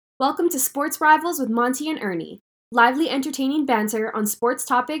Welcome to Sports Rivals with Monty and Ernie. Lively, entertaining banter on sports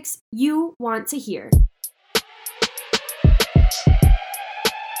topics you want to hear.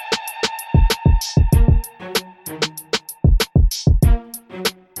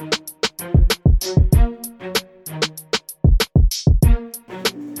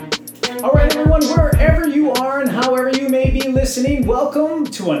 All right, everyone, wherever you are and however you may be listening, welcome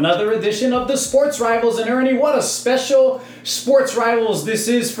to another edition of the Sports Rivals. And Ernie, what a special Sports Rivals this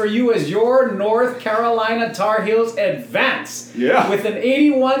is for you as your North Carolina Tar Heels advance with an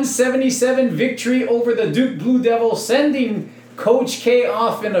 81-77 victory over the Duke Blue Devils, sending Coach K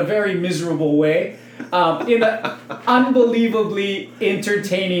off in a very miserable way. In an unbelievably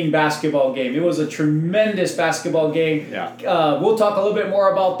entertaining basketball game. It was a tremendous basketball game. We'll talk a little bit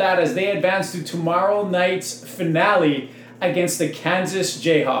more about that as they advance to tomorrow night's finale against the Kansas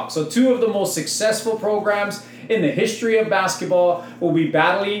Jayhawks. So two of the most successful programs in the history of basketball will be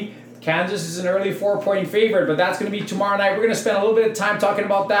battling. Kansas is an early 4-point favorite, but that's going to be tomorrow night. We're going to spend a little bit of time talking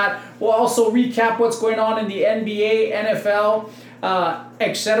about that. We'll also recap what's going on in the NBA, NFL,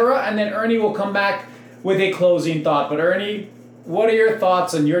 etc. And then Ernie will come back with a closing thought. But Ernie, what are your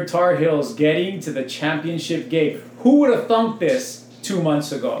thoughts on your Tar Heels getting to the championship game? Who would have thunk this 2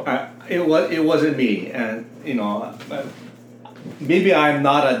 months ago? It wasn't me, and maybe I'm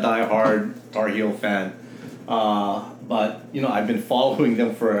not a diehard Tar Heel fan, but I've been following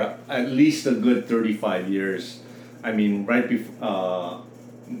them for at least a good 35 years. I mean, right before,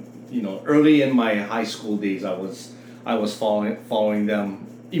 early in my high school days, I was following them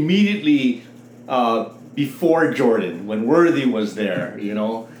immediately. Before Jordan, when Worthy was there,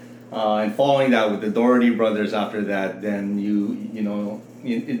 and following that with the Doherty brothers after that, then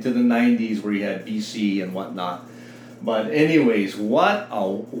into the 90s where you had BC and whatnot. But anyways, what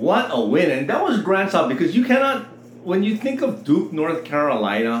a win. And that was grand stuff because you cannot, when you think of Duke, North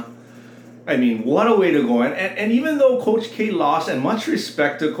Carolina, I mean, what a way to go. And even though Coach K lost, and much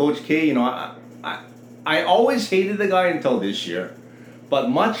respect to Coach K, I always hated the guy until this year. But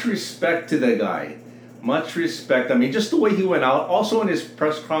much respect to the guy. Much respect. I mean, just the way he went out. Also in his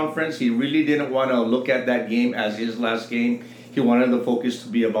press conference, he really didn't want to look at that game as his last game. He wanted the focus to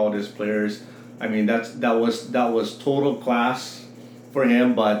be about his players. I mean, that was total class for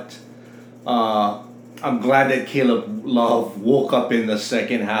him. But I'm glad that Caleb Love woke up in the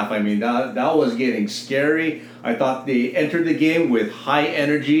second half. I mean, that was getting scary. I thought they entered the game with high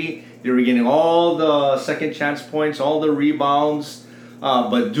energy. They were getting all the second chance points, all the rebounds.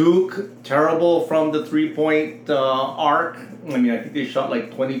 But Duke, terrible from the three-point arc. I mean, I think they shot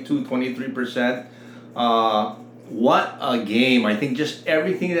like 23%. What a game. I think just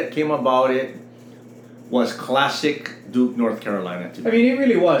everything that came about it was classic Duke, North Carolina to me. I mean, it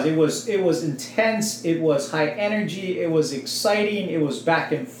really was. It was intense. It was high energy. It was exciting. It was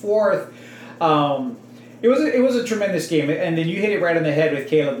back and forth. It was a tremendous game, and then you hit it right on the head with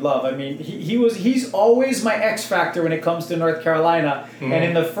Caleb Love. I mean, he's always my X factor when it comes to North Carolina. Mm-hmm. And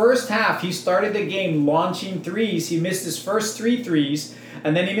in the first half, he started the game launching threes. He missed his first 3 threes,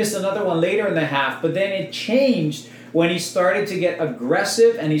 and then he missed another one later in the half. But then it changed when he started to get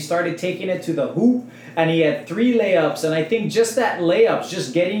aggressive and he started taking it to the hoop, and he had 3 layups. And I think just that layups,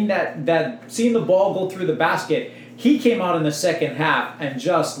 just getting that seeing the ball go through the basket, he came out in the second half and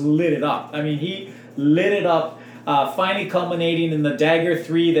just lit it up. I mean, he lit it up, finally culminating in the dagger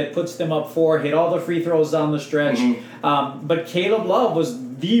 3 that puts them up 4, hit all the free throws down the stretch. Mm-hmm. But Caleb Love was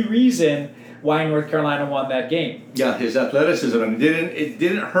the reason why North Carolina won that game. Yeah, his athleticism. It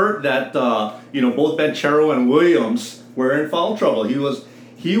didn't hurt that both Banchero and Williams were in foul trouble.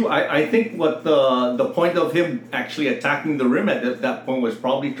 I think what the point of him actually attacking the rim at that point was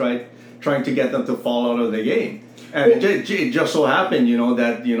probably trying to get them to fall out of the game. And it just so happened,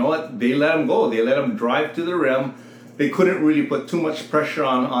 that they let him go. They let him drive to the rim. They couldn't really put too much pressure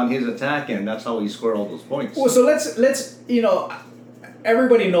on his attack, and that's how he scored all those points. Well, so let's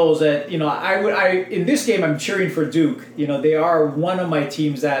everybody knows that I in this game I'm cheering for Duke. They are one of my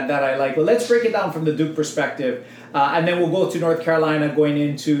teams that I like. But let's break it down from the Duke perspective, and then we'll go to North Carolina going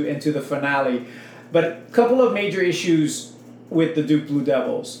into the finale. But a couple of major issues with the Duke Blue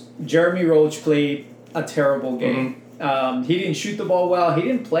Devils. Jeremy Roach played a terrible game. Mm-hmm. He didn't shoot the ball well. He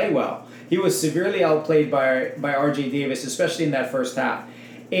didn't play well. He was severely outplayed by R.J. Davis, especially in that first half.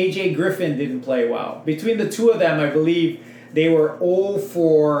 A.J. Griffin didn't play well. Between the two of them, I believe they were 0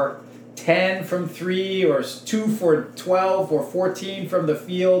 for 10 from 3 or 2 for 12 or 14 from the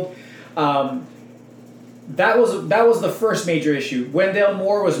field. That was the first major issue. Wendell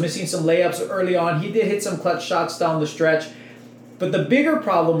Moore was missing some layups early on. He did hit some clutch shots down the stretch. But the bigger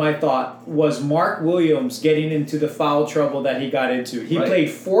problem, I thought, was Mark Williams getting into the foul trouble that he got into. He played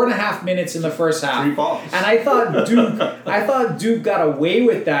 4.5 minutes in the first half. 3 fouls. And I thought Duke got away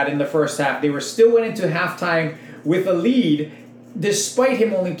with that in the first half. They were still went into halftime with a lead, despite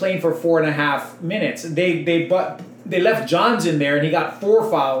him only playing for 4.5 minutes. They left Johns in there, and he got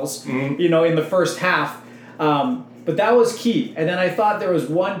 4 fouls, in the first half. But that was key. And then I thought there was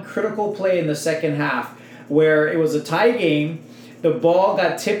one critical play in the second half where it was a tie game. The ball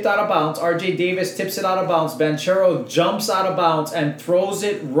got tipped out of bounds. R.J. Davis tips it out of bounds. Banchero jumps out of bounds and throws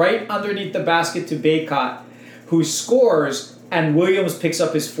it right underneath the basket to Baycott, who scores, and Williams picks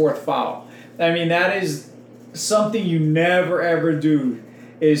up his 4th foul. I mean, that is something you never, ever do,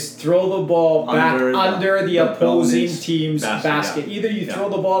 is throw the ball back under the opposing team's basket. Either you throw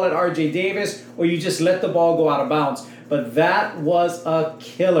the ball at R.J. Davis or you just let the ball go out of bounds. But that was a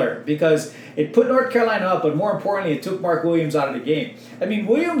killer because it put North Carolina up, but more importantly, it took Mark Williams out of the game. I mean,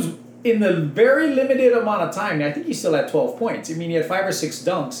 Williams, in the very limited amount of time, I think he still had 12 points. I mean, he had 5 or 6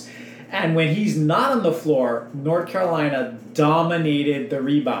 dunks. And when he's not on the floor, North Carolina dominated the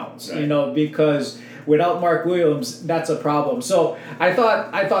rebounds, because without Mark Williams, that's a problem. So I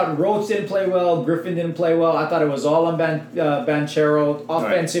thought Rhodes didn't play well, Griffin didn't play well. I thought it was all on Banchero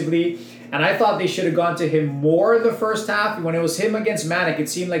offensively. Right. And I thought they should have gone to him more in the first half. When it was him against Manek, it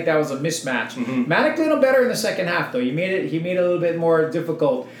seemed like that was a mismatch. Mm-hmm. Manek did a little better in the second half, though. He made it a little bit more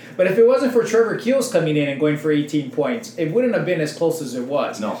difficult. But if it wasn't for Trevor Keels coming in and going for 18 points, it wouldn't have been as close as it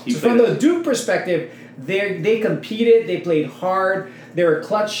was. No, so from the Duke perspective, they competed, they played hard. There were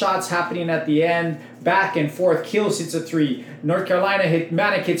clutch shots happening at the end, back and forth. Keels hits a 3. North Carolina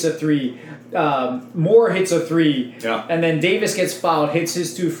Manek hits a 3. Moore hits a 3, and then Davis gets fouled, hits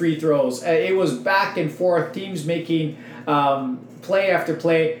his 2 free throws. It was back and forth, teams making play after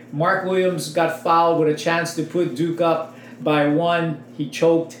play. Mark Williams got fouled with a chance to put Duke up by 1. He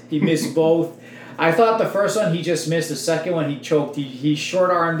choked. He missed both. I thought the first one he just missed. The second one he choked. He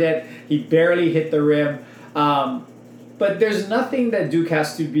short-armed it. He barely hit the rim. But there's nothing that Duke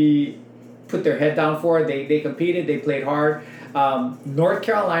has to put their head down for. They competed. They played hard. North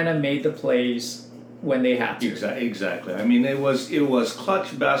Carolina made the plays when they had to. Exactly. I mean, it was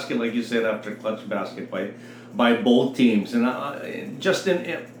clutch basket, like you said, after clutch basket by both teams. And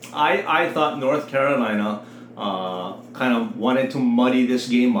I thought North Carolina kind of wanted to muddy this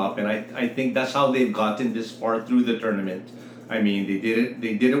game up, and I think that's how they've gotten this far through the tournament. I mean,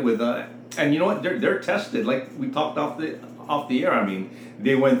 they did it with and you know what? They're tested. Like we talked off the air. I mean,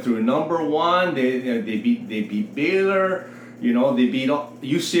 they went through number 1. They beat Baylor. They beat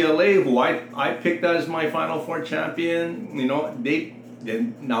UCLA, who I picked as my Final Four champion.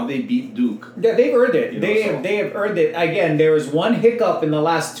 Now they beat Duke. Yeah, they've earned it. They have earned it. Again, there was one hiccup in the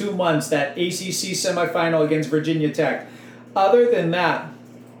last 2 months, that ACC semifinal against Virginia Tech. Other than that,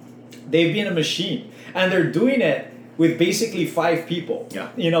 they've been a machine, and they're doing it with basically 5 people. Yeah.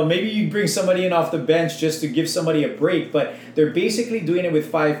 Maybe you bring somebody in off the bench just to give somebody a break, but they're basically doing it with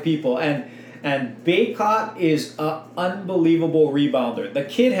 5 people. And Baycott is an unbelievable rebounder. The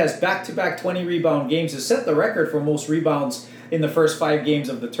kid has back-to-back 20 rebound games. Has set the record for most rebounds in the first 5 games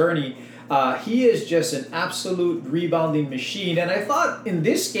of the tourney. He is just an absolute rebounding machine. And I thought in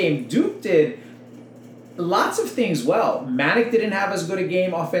this game, Duke did lots of things well. Manek didn't have as good a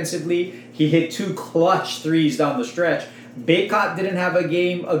game offensively. He hit 2 clutch threes down the stretch. Baycott didn't have a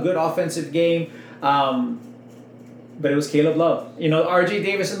good offensive game. But it was Caleb Love. R.J.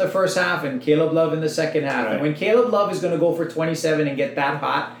 Davis in the first half and Caleb Love in the second half. Right. And when Caleb Love is going to go for 27 and get that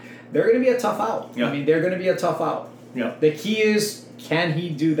hot, they're going to be a tough out. Yeah. I mean, they're going to be a tough out. Yeah. The key is, can he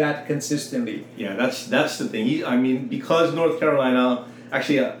do that consistently? Yeah, that's the thing. Because North Carolina,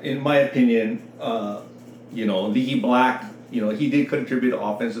 actually, in my opinion, Leaky Black, he did contribute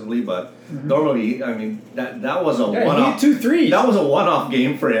offensively, but normally, that was a one-off. He hit 2 threes. That was a one-off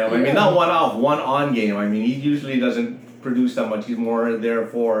game for him. Yeah. Not one-off, one-on game. He usually doesn't produce that much. He's more there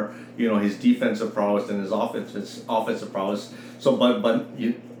for his defensive prowess than his offensive prowess. So, but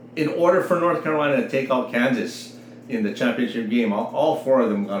in order for North Carolina to take out Kansas in the championship game, all 4 of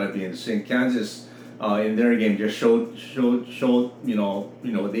them gotta be in sync. Kansas, in their game, just showed.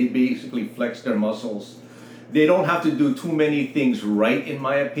 They basically flexed their muscles. They don't have to do too many things right, in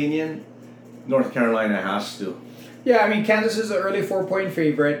my opinion. North Carolina has to. Yeah, Kansas is an early 4-point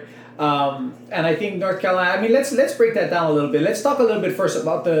favorite. And I think North Carolina, let's break that down a little bit. Let's talk a little bit first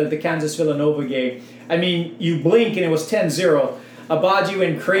about the Kansas-Villanova game. You blink and it was 10-0. Abaji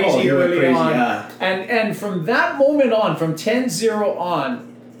went crazy early on. Yeah. And from that moment on, from 10-0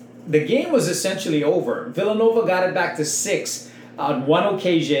 on, the game was essentially over. Villanova got it back to 6 on one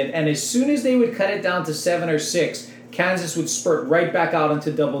occasion, and as soon as they would cut it down to 7 or 6, Kansas would spurt right back out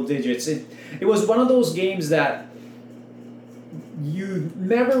into double digits. It was one of those games that you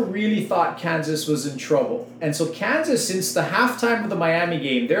never really thought Kansas was in trouble. And so Kansas, since the halftime of the Miami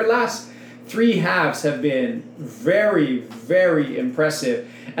game, their last 3 halves have been very, very impressive.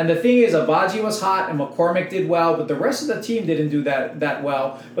 And the thing is, Abaji was hot and McCormick did well, but the rest of the team didn't do that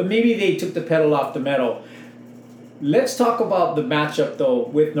well. But maybe they took the pedal off the metal. Let's talk about the matchup, though,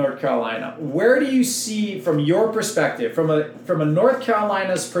 with North Carolina. Where do you see, from your perspective, from a North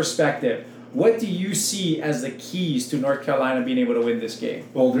Carolina's perspective, what do you see as the keys to North Carolina being able to win this game?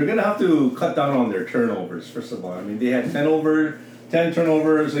 Well, they're going to have to cut down on their turnovers, first of all. I mean, they had 10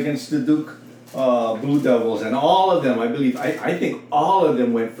 turnovers against the Duke Blue Devils, and all of them, I believe, I think all of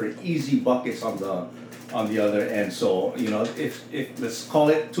them went for easy buckets on the other end. So, if let's call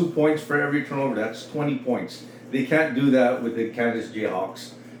it 2 points for every turnover, that's 20 points. They can't do that with the Kansas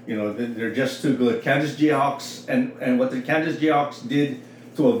Jayhawks. They're just too good. Kansas Jayhawks, and what the Kansas Jayhawks did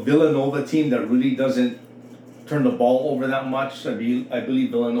to a Villanova team that really doesn't turn the ball over that much. I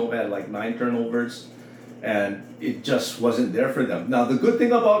believe Villanova had like 9 turnovers, and it just wasn't there for them. Now, the good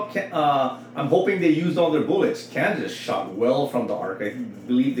thing about, I'm hoping they used all their bullets. Kansas shot well from the arc. I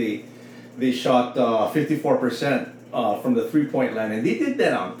believe they shot 54% from the three-point line, and they did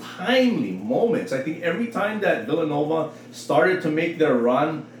that on timely moments. I think every time that Villanova started to make their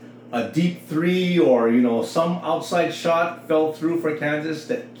run, a deep 3 or some outside shot fell through for Kansas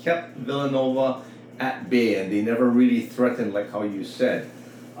that kept Villanova at bay, and they never really threatened, like how you said.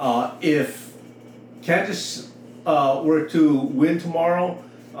 If Kansas were to win tomorrow,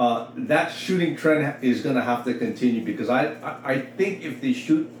 that shooting trend is going to have to continue, because I think if they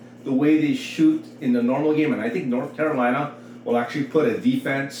shoot the way they shoot in the normal game, and I think North Carolina will actually put a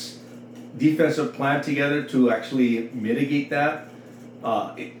defensive plan together to actually mitigate that.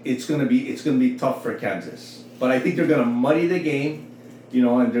 It's gonna be tough for Kansas, but I think they're gonna muddy the game,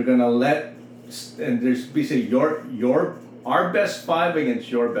 and they're gonna there's basically our best 5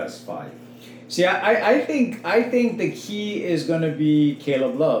 against your best 5. See, I think the key is going to be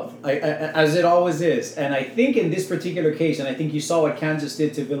Caleb Love, as it always is, and I think in this particular case, and I think you saw what Kansas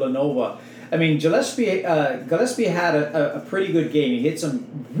did to Villanova. I mean, Gillespie had a pretty good game. He hit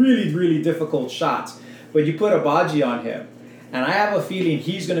some really, really difficult shots, but you put Abaji on him. And I have a feeling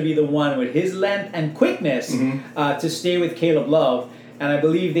he's going to be the one with his length and quickness to stay with Caleb Love. And I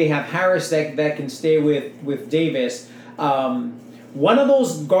believe they have Harris that can stay with Davis. One of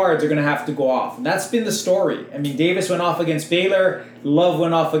those guards are going to have to go off. And that's been the story. I mean, Davis went off against Baylor. Love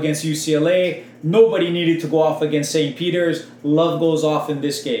went off against UCLA. Nobody needed to go off against St. Peter's. Love goes off in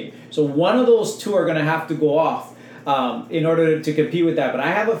this game. So one of those two are going to have to go off in order to compete with that. But I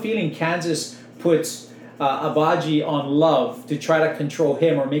have a feeling Kansas puts Abaji on Love to try to control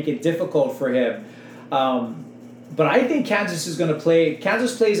him or make it difficult for him. But I think Kansas is going to play.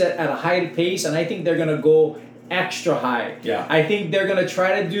 Kansas plays at a high pace, and I think they're going to go extra high. Yeah. I think they're going to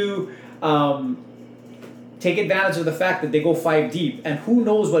try to do take advantage of the fact that they go 5 deep, and who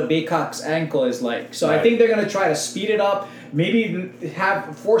knows what Baycock's ankle is like. So right. I think they're going to try to speed it up, maybe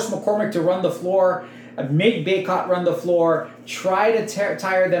force McCormick to run the floor, make Baycott run the floor, try to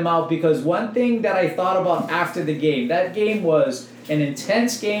tire them out, because one thing that I thought about after the game, that game was an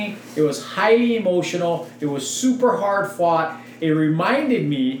intense game. It was highly emotional. It was super hard fought. It reminded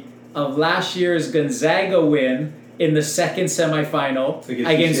me of last year's Gonzaga win in the second semifinal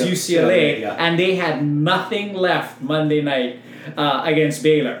against UCLA, yeah. And they had nothing left Monday night against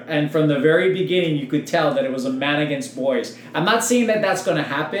Baylor. And from the very beginning, you could tell that it was a man against boys. I'm not saying that that's going to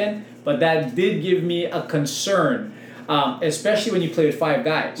happen, but that did give me a concern, especially when you play with 5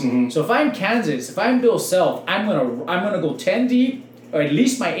 guys. Mm-hmm. So if I'm Kansas, if I'm Bill Self, I'm gonna go 10 deep, or at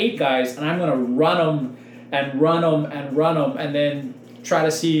least my 8 guys, and I'm gonna run them, and then try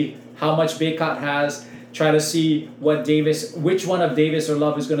to see how much Baycott has. Try to see which one of Davis or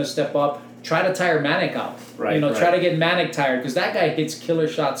Love is gonna step up. Try to tire Manic out. Right. Try to get Manic tired, because that guy hits killer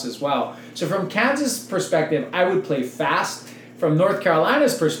shots as well. So from Kansas' perspective, I would play fast. From North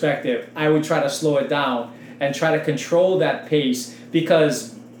Carolina's perspective, I would try to slow it down and try to control that pace,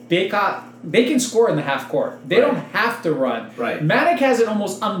 because Baycott, they can score in the half court. They don't have to run. Right. Manic has an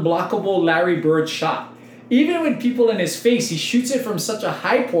almost unblockable Larry Bird shot. Even with people in his face, he shoots it from such a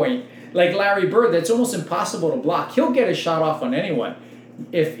high point, like Larry Bird, that's almost impossible to block. He'll get a shot off on anyone.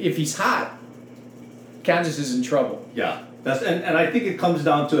 If he's hot, Kansas is in trouble. Yeah, and I think it comes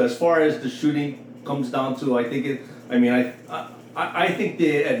down to, as far as the shooting comes down to, I think I think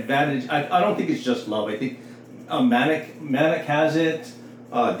the advantage. I don't think it's just Love. I think Manic has it.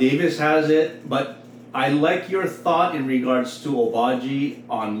 Davis has it, but I like your thought in regards to Abaji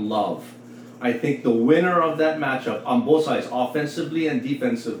on Love. I think the winner of that matchup on both sides, offensively and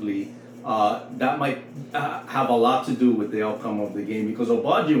defensively, that might have a lot to do with the outcome of the game because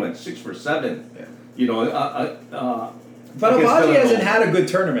Obagi went 6 for 7. Yeah. You know, But against Obagi hasn't Villanova. had a good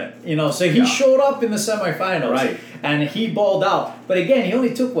tournament, so he Yeah. showed up in the semifinals, Right. and he balled out. But again, he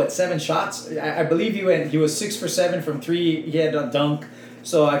only took 7 shots. I believe he was 6 for 7 from 3. He had a dunk,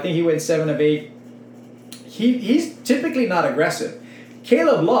 so I think he went 7 of 8. He's typically not aggressive.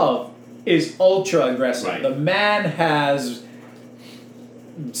 Caleb Love is ultra aggressive. Right. The man has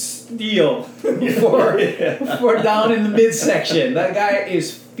steel for down in the midsection. That guy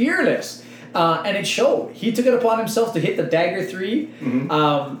is fearless, and it showed. He took it upon himself to hit the dagger 3.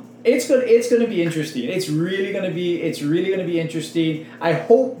 It's good. It's going to be interesting. It's really going to be interesting. I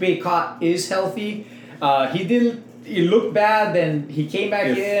hope Baycott is healthy. He looked bad, then he came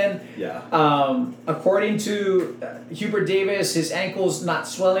back in. Yeah. According to Hubert Davis, his ankle's not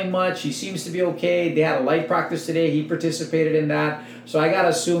swelling much. He seems to be okay. They had a light practice today. He participated in that. So I got to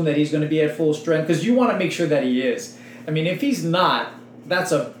assume that he's going to be at full strength because you want to make sure that he is. I mean, if he's not,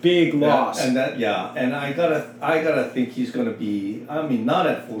 that's a big loss. And I gotta think he's gonna be. I mean, not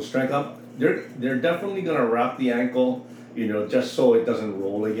at full strength. They're definitely gonna wrap the ankle, just so it doesn't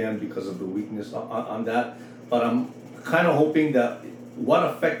roll again because of the weakness on that. But I'm kind of hoping that what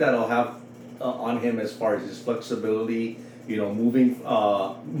effect that'll have on him as far as his flexibility, moving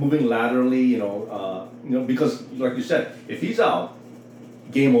laterally, because like you said, if he's out,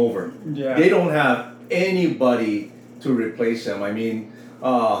 game over. Yeah. They don't have anybody to replace him. I mean,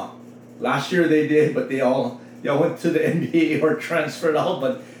 last year they did, but they all went to the NBA or transferred out.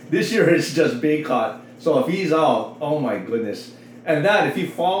 But this year it's just Baycott. So if he's out, oh my goodness. And if he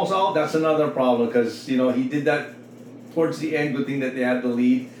falls out, that's another problem because, he did that towards the end. Good thing that they had the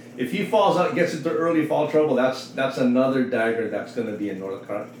lead. If he falls out, gets into early foul trouble, that's another dagger that's going to be in North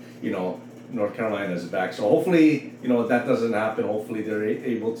Carolina's back. So hopefully, that doesn't happen. Hopefully they're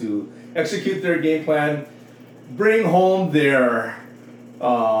able to execute their game plan, bring home their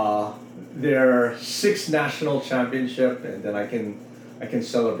 6th national championship, and then I can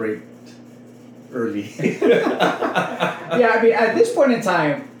celebrate early. Yeah, I mean, at this point in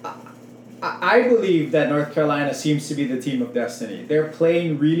time, I believe that North Carolina seems to be the team of destiny. They're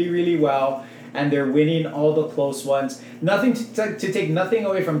playing really, really well, and they're winning all the close ones. Nothing to take nothing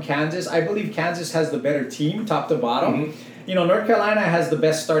away from Kansas. I believe Kansas has the better team, top to bottom. North Carolina has the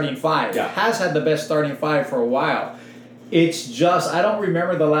best starting 5. Yeah. Has had the best starting 5 for a while. It's just, I don't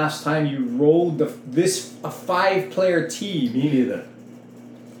remember the last time you rolled a 5-player team. Me neither.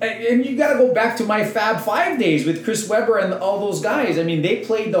 And you got to go back to my Fab 5 days with Chris Webber and all those guys. I mean, they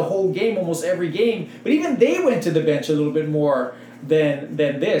played the whole game, almost every game. But even they went to the bench a little bit more than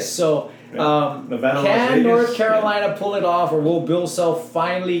this. So can North Carolina pull it off, or will Bill Self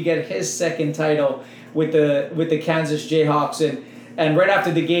finally get his 2nd title with the Kansas Jayhawks? And right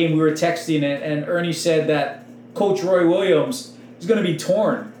after the game, we were texting it, and Ernie said that Coach Roy Williams is going to be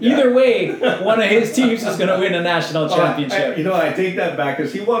torn. Either way, one of his teams is going to win a national championship. I take that back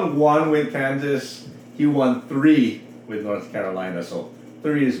because he won 1 with Kansas. He won 3 with North Carolina. So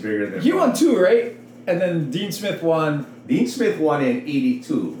 3 is bigger than. He won 2, right? And then Dean Smith won. Dean Smith won in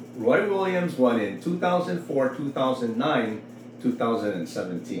 '82. Roy Williams won in 2004, 2009,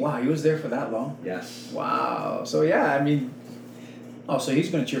 2017. Wow, he was there for that long? Yes. Wow. So, yeah, I mean... Oh, so he's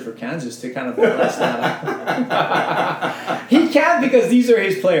going to cheer for Kansas to kind of balance that out. He can't because these are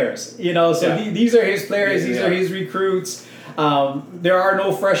his players, So Yeah. these are his players. These Yeah. are his recruits. There are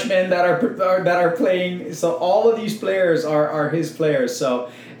no freshmen that are playing. So all of these players are his players. So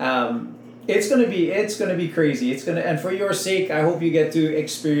it's gonna be crazy. And for your sake, I hope you get to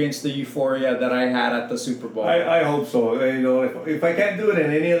experience the euphoria that I had at the Super Bowl. I hope so. If I can't do it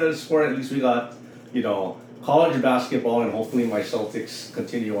in any other sport, at least we got college basketball, and hopefully my Celtics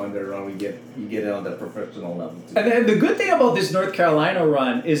continue on their run. You get it on the professional level too. And then the good thing about this North Carolina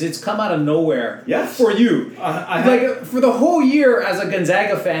run is it's come out of nowhere. Yes. For you. For the whole year as a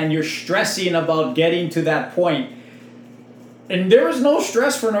Gonzaga fan, you're stressing about getting to that point. And there was no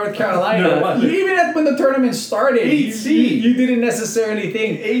stress for North Carolina. There wasn't. Even when the tournament started, Eight seed. you didn't necessarily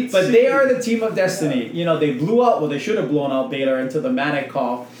think. Eight But seed. they are the team of destiny. They blew out, they should have blown out Baylor into the Manic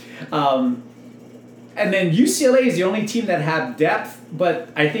call. And then UCLA is the only team that had depth, but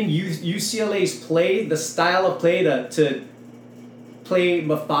I think UCLA's play, the style of play to play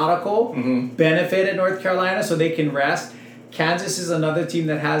methodical, benefited North Carolina so they can rest. Kansas is another team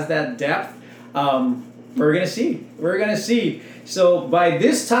that has that depth. We're going to see. So by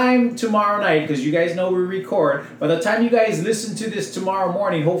this time tomorrow night, because you guys know we record, by the time you guys listen to this tomorrow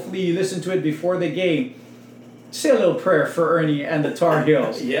morning, hopefully you listen to it before the game, say a little prayer for Ernie and the Tar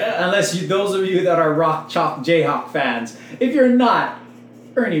Heels. Yeah. Unless those of you that are Rock Chalk Jayhawk fans. If you're not,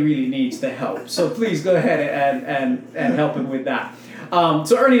 Ernie really needs the help. So please go ahead and help him with that.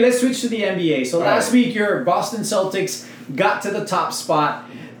 So Ernie, let's switch to the NBA. So last week your Boston Celtics got to the top spot.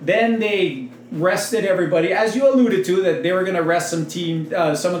 Then they rested everybody, as you alluded to, that they were going to rest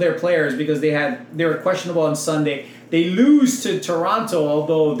some of their players because they were questionable on Sunday. They lose to Toronto,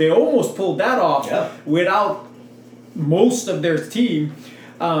 although they almost pulled that off without most of their team.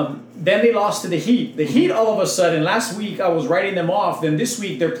 Then they lost to the Heat. The Heat, all of a sudden, last week I was writing them off. Then this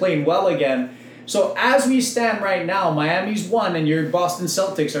week they're playing well again. So as we stand right now, Miami's 1 and your Boston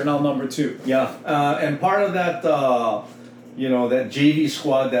Celtics are now number 2. Yeah, and part of that, that JV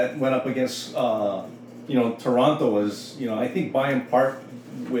squad that went up against, Toronto was, I think by in part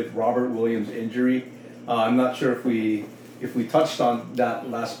with Robert Williams' injury. I'm not sure if we touched on that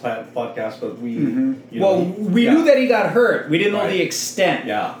last podcast, but we knew that he got hurt. We didn't know the extent.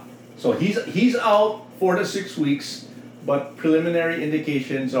 Yeah, so he's out 4 to 6 weeks, but preliminary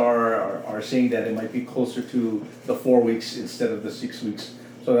indications are saying that it might be closer to the 4 weeks instead of the 6 weeks.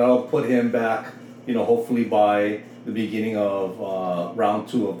 So that'll put him back, hopefully by the beginning of round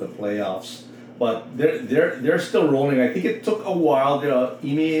 2 of the playoffs. But they're still rolling. I think it took a while.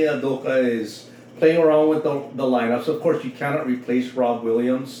 Ime Udoka is playing around with the lineups. Of course, you cannot replace Rob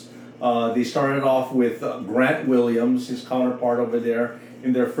Williams. They started off with Grant Williams, his counterpart over there,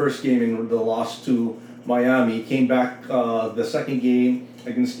 in their first game in the loss to Miami. Came back the second game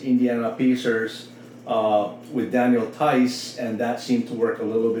against Indiana Pacers with Daniel Tice, and that seemed to work a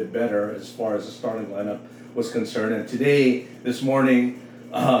little bit better as far as the starting lineup was concerned. And this morning,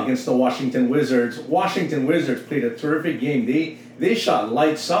 against the Washington Wizards played a terrific game. They shot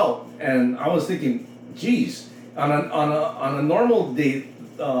lights out, and I was thinking, geez, on a normal day,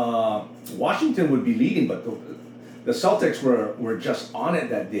 Washington would be leading, but the Celtics were just on it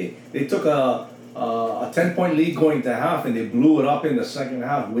that day. They took a 10-point lead going to half, and they blew it up in the second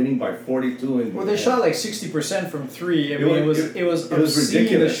half, winning by 42. They shot like 60% from 3. It was obscene,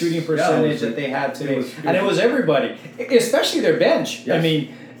 ridiculous. The shooting percentage that they had today, and it was everybody, especially their bench. Yes. I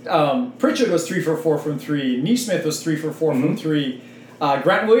mean, Pritchard was 3 for 4 from 3. Neesmith was 3 for 4 from 3.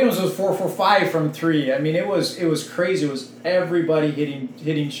 Grant Williams was 4 for 5 from 3. I mean, it was crazy. It was everybody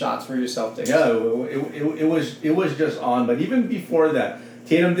hitting shots for your Celtics. Yeah, it was just on. But even before that,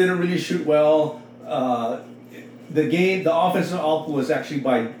 Tatum didn't really shoot well. The offensive output was actually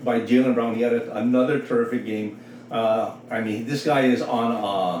by Jaylen Brown. He had another terrific game. This guy is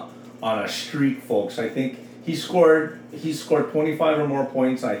on a streak, folks. I think he scored 25 or more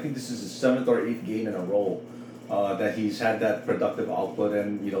points. I think this is his 7th or 8th game in a row that he's had that productive output,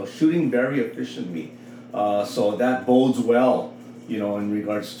 and shooting very efficiently. So that bodes well, in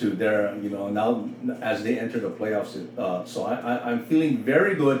regards to their, now as they enter the playoffs. So I'm feeling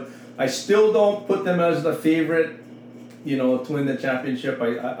very good. I still don't put them as the favorite, to win the championship.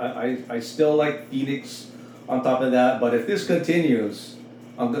 I still like Phoenix on top of that. But if this continues,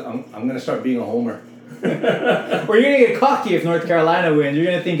 I'm going to start being a homer. Or you're going to get cocky if North Carolina wins. You're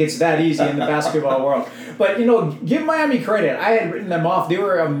going to think it's that easy in the basketball world. But, give Miami credit. I had written them off. They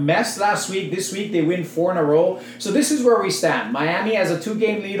were a mess last week. This week they win 4 in a row. So this is where we stand. Miami has a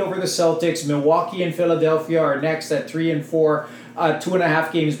 2-game lead over the Celtics. Milwaukee and Philadelphia are next at 3 and 4.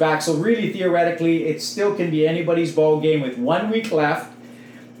 2.5 games back. So really, theoretically, it still can be anybody's ball game with 1 week left.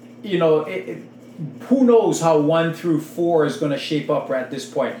 Who knows how 1 through 4 is going to shape up at this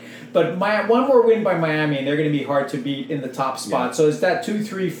point. But one more win by Miami, and they're going to be hard to beat in the top spot. Yeah. So it's that 2,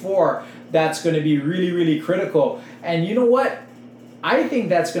 3, 4 that's going to be really, really critical. And you know what? I think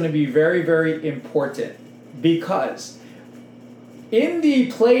that's going to be very, very important because in the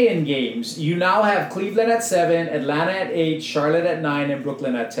play-in games, you now have Cleveland at 7, Atlanta at 8, Charlotte at 9, and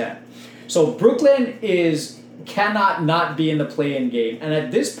Brooklyn at 10. So Brooklyn cannot not be in the play-in game. And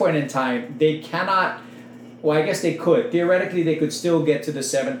at this point in time, they cannot, well, I guess they could. Theoretically, they could still get to the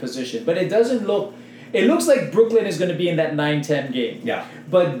 7th position. But it looks like Brooklyn is going to be in that 9-10 game. Yeah.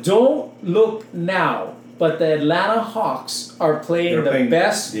 But don't look now. But the Atlanta Hawks are playing the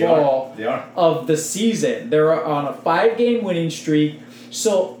best ball of the season. They're on a 5-game winning streak.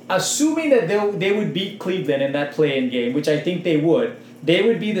 So assuming that they would beat Cleveland in that play-in game, which I think they would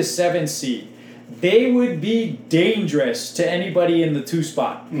be the 7th seed. They would be dangerous to anybody in the 2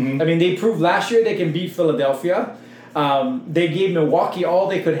 spot. Mm-hmm. I mean, they proved last year they can beat Philadelphia. They gave Milwaukee all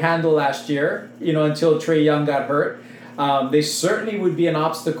they could handle last year, until Trae Young got hurt. They certainly would be an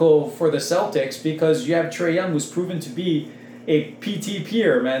obstacle for the Celtics because you have Trae Young, who's proven to be a PT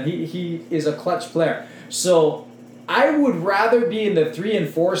peer, man. He is a clutch player. So I would rather be in the 3 and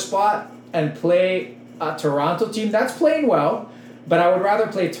 4 spot and play a Toronto team that's playing well, but I would rather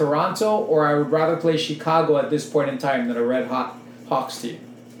play Toronto or I would rather play Chicago at this point in time than a red hot Hawks team.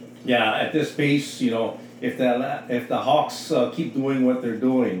 Yeah, at this pace, if the Hawks keep doing what they're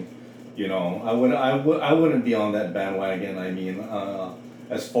doing, I wouldn't be on that bandwagon. I mean,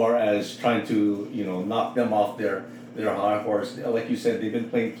 as far as trying to knock them off their high horse, like you said, they've been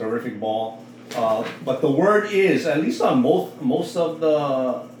playing terrific ball. But the word is, at least on most of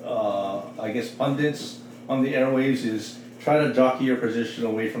the I guess pundits on the airwaves, is try to jockey your position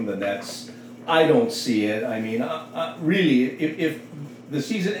away from the Nets. I don't see it. I mean, really, if the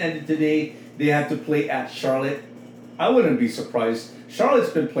season ended today, they had to play at Charlotte, I wouldn't be surprised. Charlotte's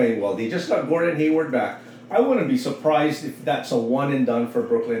been playing well. They just got Gordon Hayward back. I wouldn't be surprised if that's a one and done for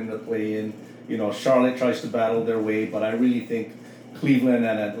Brooklyn to play in. Charlotte tries to battle their way, but I really think Cleveland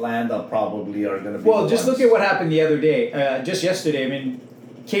and Atlanta probably are going to be. Well, just look at what happened the other day. Just yesterday, I mean,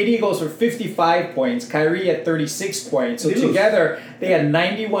 KD goes for 55 points, Kyrie at 36 points. So together, they had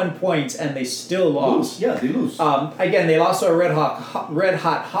 91 points, and they still lost. Yeah, they lose. Again, they lost to a red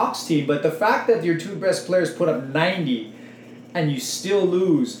hot Hawks team, but the fact that your two best players put up 90 and you still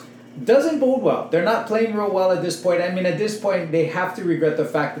lose doesn't bode well. They're not playing real well at this point. I mean, at this point, they have to regret the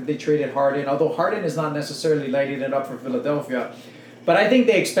fact that they traded Harden, although Harden is not necessarily lighting it up for Philadelphia. But I think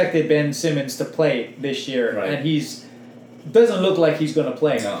they expected Ben Simmons to play this year, right. And doesn't look like he's going to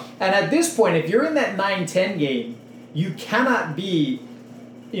play. No. And at this point, if you're in that 9-10 game, you cannot be,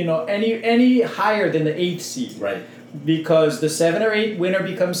 any higher than the 8th seed. Right. Because the 7 or 8 winner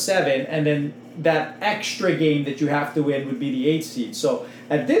becomes 7, and then that extra game that you have to win would be the 8th seed. So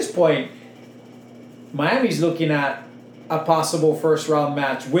at this point, Miami's looking at a possible first round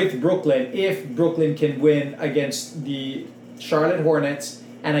match with Brooklyn if Brooklyn can win against the Charlotte Hornets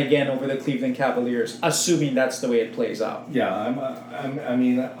and again over the Cleveland Cavaliers, assuming that's the way it plays out. Yeah,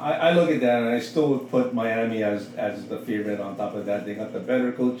 I look at that and I still would put Miami as the favorite on top of that. They got the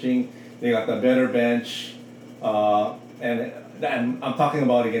better coaching, they got the better bench, and I'm talking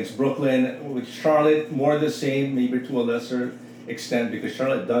about against Brooklyn, with Charlotte more the same, maybe to a lesser extent, because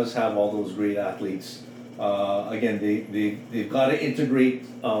Charlotte does have all those great athletes. Again, they've got to integrate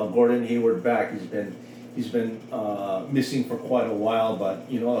Gordon Hayward back. He's been missing for quite a while, but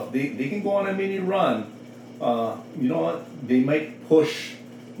if they can go on a mini run, you know what, they might push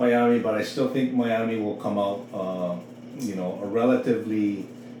Miami, but I still think Miami will come out a relatively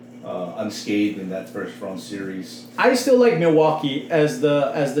unscathed in that first round series. I still like Milwaukee as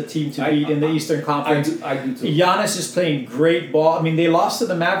the team to beat in the Eastern Conference. I do too. Giannis is playing great ball. I mean, they lost to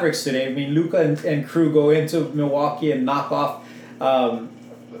the Mavericks today. I mean, Luka and crew go into Milwaukee and knock off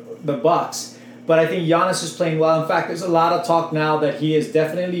the Bucks. But I think Giannis is playing well. In fact, there's a lot of talk now that he has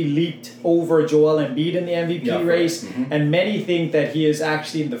definitely leaped over Joel Embiid in the MVP race. Mm-hmm. And many think that he is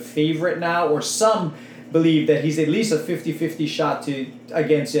actually the favorite now, or some believe that he's at least a 50-50 shot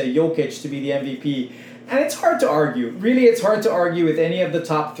against Jokic to be the MVP. And it's hard to argue. Really, it's hard to argue with any of the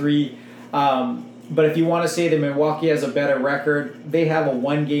top three. But if you want to say that Milwaukee has a better record, they have a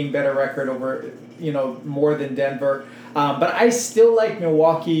one-game better record over, more than Denver. But I still like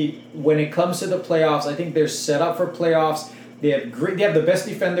Milwaukee when it comes to the playoffs. I think they're set up for playoffs. They have the best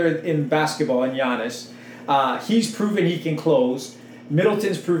defender in basketball in Giannis. He's proven he can close.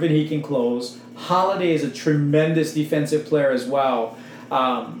 Middleton's proven he can close. Holiday is a tremendous defensive player as well.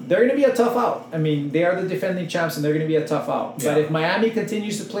 They're going to be a tough out. I mean, they are the defending champs, and they're going to be a tough out. Yeah. But if Miami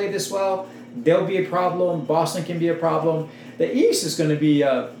continues to play this well, they'll be a problem. Boston can be a problem. The East is going to be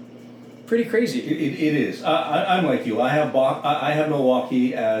pretty crazy. It is. I'm like you. I have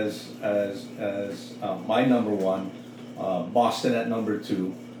Milwaukee as my number one, Boston at number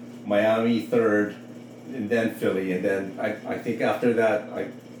 2, Miami third, and then Philly, and then I think after that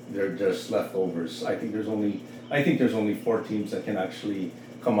they're just leftovers. I think there's only 4 teams that can actually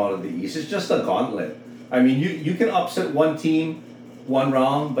come out of the East. It's just a gauntlet. I mean, you can upset one team one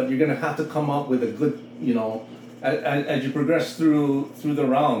round, but you're gonna have to come up with a good, as you progress through the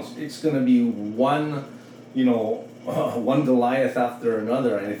rounds, it's going to be one Goliath after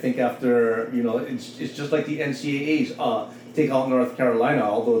another. And I think after, it's just like the NCAAs. Take out North Carolina,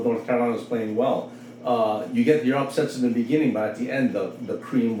 although North Carolina is playing well. You get your upsets in the beginning, but at the end, the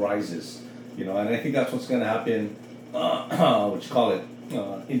cream rises. And I think that's what's going to happen,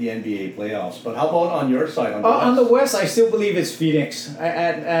 in the NBA playoffs. But how about on your side? On the West, I still believe it's Phoenix.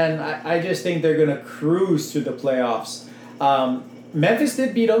 I just think they're going to cruise to the playoffs. Memphis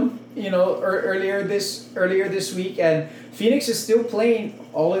did beat them, earlier this week, and Phoenix is still playing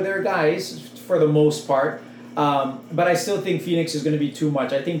all of their guys for the most part. But I still think Phoenix is going to be too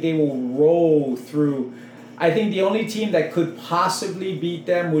much. I think they will roll through. I think the only team that could possibly beat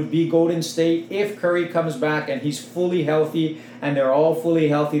them would be Golden State if Curry comes back and he's fully healthy and they're all fully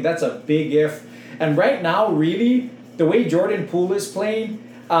healthy. That's a big if. And right now, really, the way Jordan Poole is playing,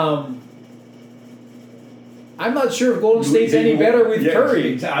 I'm not sure if Golden State's any better with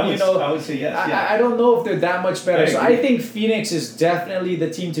Curry. I would say yes. I don't know if they're that much better. So I I think Phoenix is definitely the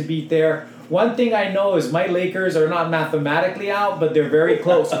team to beat there. One thing I know is my Lakers are not mathematically out, but they're very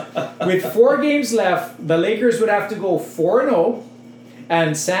close. With 4 games left, the Lakers would have to go 4-0,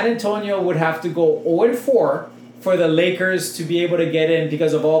 and San Antonio would have to go 0-4 for the Lakers to be able to get in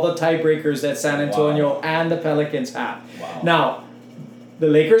because of all the tiebreakers that San Antonio and the Pelicans have. Wow. Now, the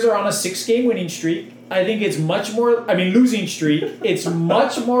Lakers are on a 6-game winning streak. I think it's losing streak. It's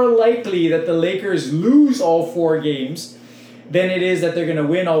much more likely that the Lakers lose all 4 games than it is that they're going to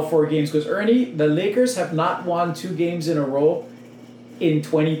win all 4 games. Because, Ernie, the Lakers have not won 2 games in a row in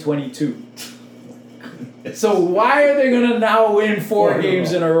 2022. So why are they going to now win 4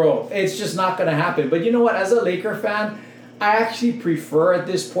 games in a row? It's just not going to happen. But you know what? As a Laker fan, I actually prefer at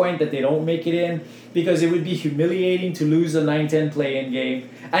this point that they don't make it in because it would be humiliating to lose a 9-10 play-in game.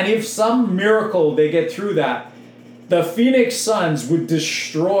 And if some miracle they get through that, the Phoenix Suns would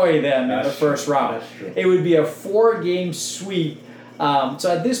destroy them in the first round. It would be a 4-game sweep.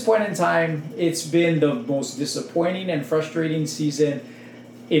 So at this point in time, it's been the most disappointing and frustrating season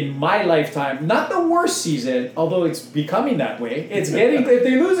in my lifetime. Not the worst season, although it's becoming that way. It's getting if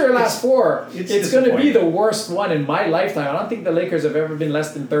they lose their last 4, it's going to be the worst one in my lifetime. I don't think the Lakers have ever been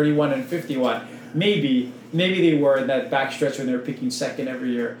less than 31-51. Maybe they were in that backstretch when they were picking second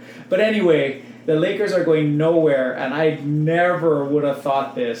every year. But anyway, the Lakers are going nowhere, and I never would have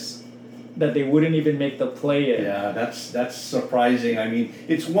thought that they wouldn't even make the play-in. Yeah, that's surprising. I mean,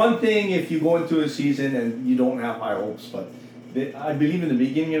 it's one thing if you go into a season and you don't have high hopes, but I believe in the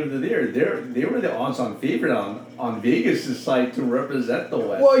beginning of the year, they were the odds-on favorite on Vegas' side to represent the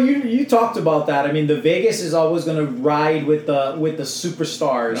West. Well, you talked about that. I mean, the Vegas is always going to ride with the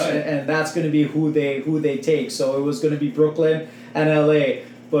superstars, right. and that's going to be who they take. So it was going to be Brooklyn and LA.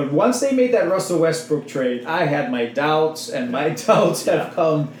 But once they made that Russell Westbrook trade, I had my doubts, and my doubts have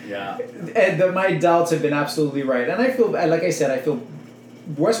come. Yeah. And my doubts have been absolutely right. And I feel, like I said,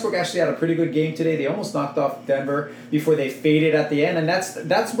 Westbrook actually had a pretty good game today. They almost knocked off Denver before they faded at the end, and that's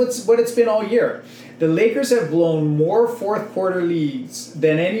what it's been all year. The Lakers have blown more fourth quarter leads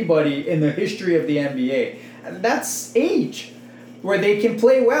than anybody in the history of the NBA, and that's age, where they can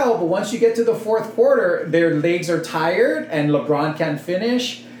play well, but once you get to the fourth quarter, their legs are tired, and LeBron can't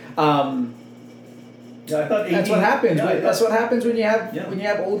finish. I thought that's what happens. Yeah, that's what happens when you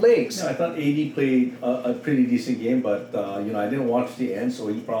have old legs. Yeah, I thought AD played a pretty decent game, but I didn't watch the end, so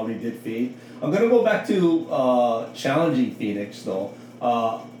he probably did fade. I'm gonna go back to challenging Phoenix though.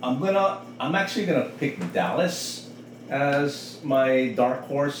 I'm actually gonna pick Dallas as my dark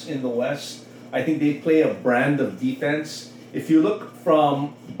horse in the West. I think they play a brand of defense. If you look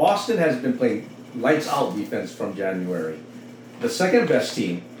from Boston has been playing lights out defense from January. The second best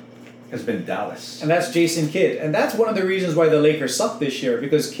team has been Dallas. And that's Jason Kidd. And that's one of the reasons why the Lakers suck this year,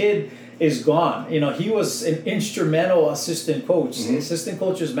 because Kidd is gone. He was an instrumental assistant coach. Mm-hmm. Assistant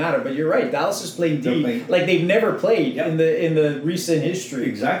coaches matter, but you're right. Dallas is playing deep like they've never played in the recent history.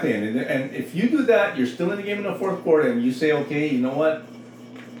 Exactly. And if you do that, you're still in the game in the fourth quarter and you say, okay, you know what?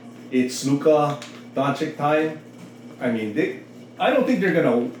 It's Luka Doncic time. I mean, I don't think they're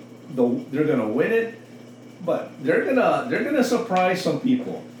gonna win it, but they're gonna surprise some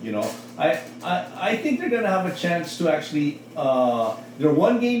people. I think they're gonna have a chance to actually. They're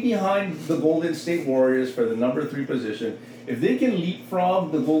 1 game behind the Golden State Warriors for the number 3 position. If they can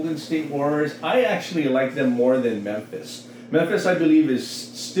leapfrog the Golden State Warriors, I actually like them more than Memphis. Memphis, I believe, is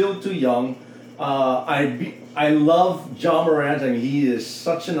still too young. I love Ja Morant. I mean, he is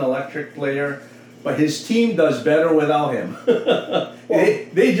such an electric player. But his team does better without him.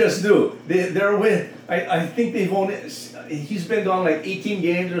 They just do. They're win. I think they've only. He's been gone like 18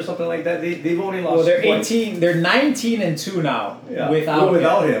 games or something like that. They've only lost. Well, they're 18. They're 19-2 now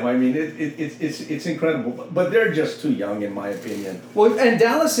without him. I mean, it's incredible. But they're just too young, in my opinion. Well, and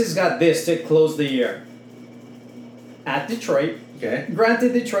Dallas has got this to close the year. At Detroit. Okay.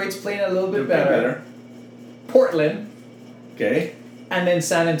 Granted, Detroit's playing a little bit better. Portland. Okay. And then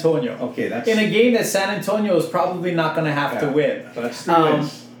San Antonio. Okay, that's in a game that San Antonio is probably not going to have to win. That's 3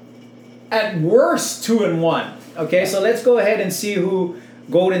 wins. At worst, 2-1. Okay, so let's go ahead and see who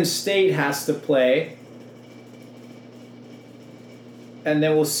Golden State has to play, and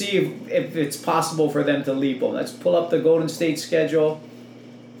then we'll see if it's possible for them to leap them. Let's pull up the Golden State schedule.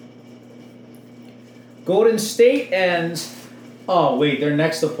 Golden State ends. Oh wait, their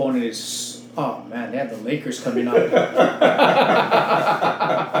next opponent is Oh man, they have the Lakers coming up.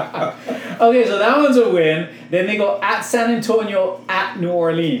 Okay, so that one's a win. Then they go at San Antonio, at New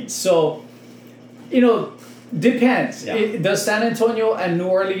Orleans. So, depends. Yeah. Does San Antonio and New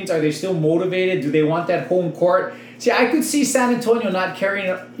Orleans, are they still motivated? Do they want that home court? See, I could see San Antonio not caring,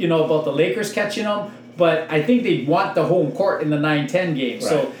 about the Lakers catching them, but I think they want the home court in the 9-10 game. Right.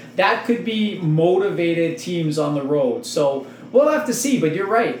 So that could be motivated teams on the road. So we'll have to see, but you're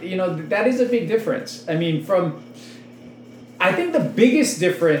right. That is a big difference. I mean, I think the biggest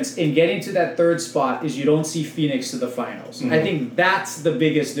difference in getting to that third spot is you don't see Phoenix to the finals. Mm-hmm. I think that's the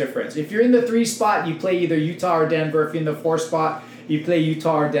biggest difference. If you're in the 3 spot, you play either Utah or Denver. If you're in the 4 spot, you play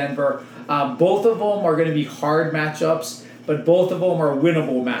Utah or Denver. Both of them are going to be hard matchups, but both of them are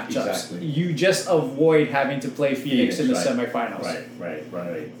winnable matchups. Exactly. You just avoid having to play Phoenix in the semifinals.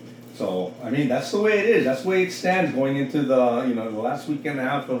 Right. So, I mean, that's the way it is. That's the way it stands going into the the last weekend and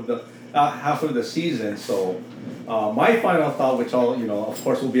half of the season. So, my final thought, which I'll of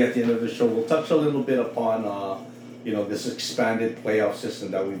course will be at the end of the show, we'll touch a little bit upon this expanded playoff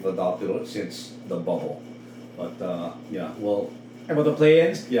system that we've adopted since the bubble. But we'll. And with the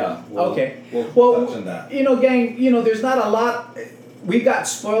play-ins? Yeah. We'll touch on that. Gang, there's not a lot. We got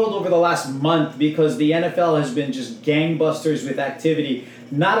spoiled over the last month because the NFL has been just gangbusters with activity.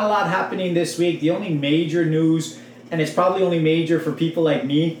 Not a lot happening this week. The only major news, and it's probably only major for people like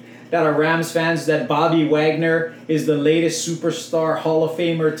me that are Rams fans, that Bobby Wagner is the latest superstar Hall of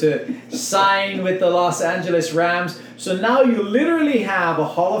Famer to sign with the Los Angeles Rams. So now you literally have a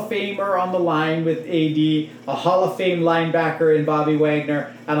Hall of Famer on the line with AD, a Hall of Fame linebacker in Bobby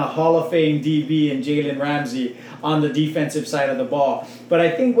Wagner, and a Hall of Fame DB in Jalen Ramsey on the defensive side of the ball. But I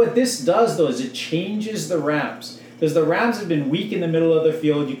think what this does, though, is it changes the Rams. Because the Rams have been weak in the middle of the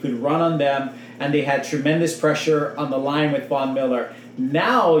field. You could run on them, and they had tremendous pressure on the line with Von Miller.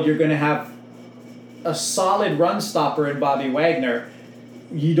 Now you're going to have a solid run stopper in Bobby Wagner.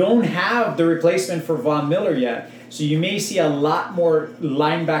 You don't have the replacement for Von Miller yet. So you may see a lot more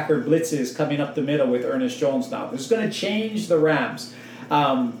linebacker blitzes coming up the middle with Ernest Jones now. This is going to change the Rams.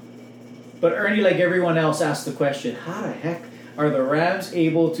 But Ernie, like everyone else, asked the question, how the heck are the Rams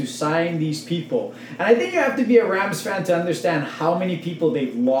able to sign these people? And I think you have to be a Rams fan to understand how many people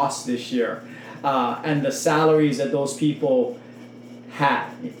they've lost this year and the salaries that those people had.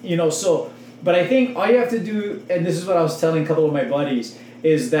 But I think all you have to do, and this is what I was telling a couple of my buddies,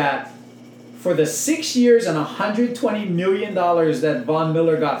 is that for the 6 years and $120 million that Von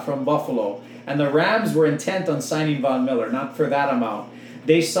Miller got from Buffalo, and the Rams were intent on signing Von Miller, not for that amount,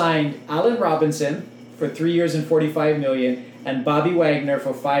 they signed Allen Robinson for 3 years and $45 million, and Bobby Wagner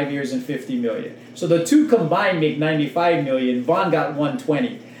for 5 years and $50 million. So the two combined make $95 million. Von got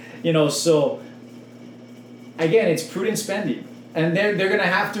 $120. So again, it's prudent spending. And they're going to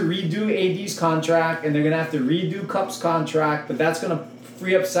have to redo AD's contract, and they're going to have to redo Cup's contract, but that's going to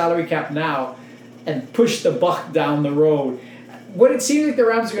free up salary cap now and push the buck down the road. What it seems like the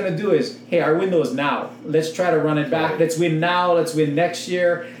Rams are going to do is, hey, our window is now. Let's try to run it back. Let's win now. Let's win next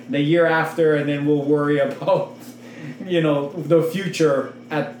year, the year after, and then we'll worry about, the future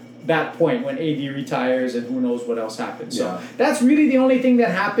at that point when AD retires and who knows what else happens. So that's really the only thing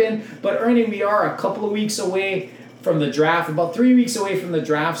that happened. But Ernie, we are a couple of weeks away from the draft, about 3 weeks away from the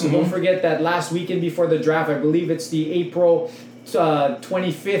draft. So don't forget that last weekend before the draft, I believe it's the April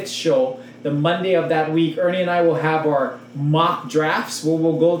 25th show, the Monday of that week, Ernie and I will have our mock drafts where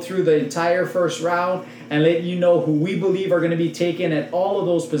we'll go through the entire first round and let you know who we believe are going to be taken at all of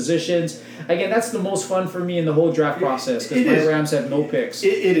those positions. Again, that's the most fun for me in the whole draft process because my Rams have no picks.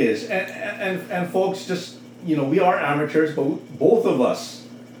 It is. And folks, just, we are amateurs, but both of us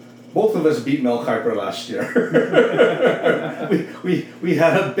beat Mel Kiper last year. we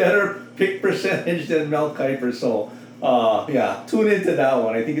had a better pick percentage than Mel Kiper, so tune into that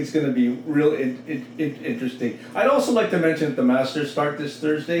one. I think it's going to be real interesting. I'd also like to mention that the Masters start this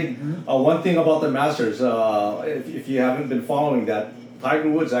Thursday. One thing about the Masters, if you haven't been following that, Tiger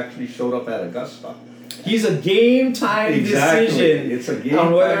Woods actually showed up at Augusta. He's a game time decision it's a game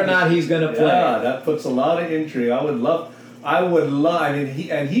on whether or not he's going to play. Yeah, that puts a lot of intrigue. I would love. I mean,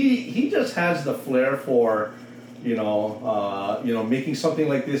 he just has the flair for, making something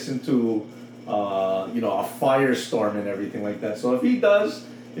like this into, a firestorm and everything like that. So if he does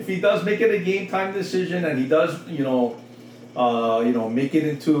make it a game time decision and he does, make it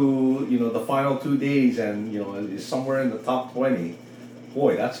into, the final 2 days and, is somewhere in the top 20,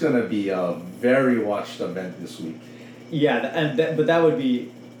 boy, that's going to be a very watched event this week. Yeah, but that would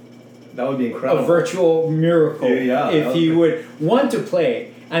be. That would be incredible. A virtual miracle if he would, one, to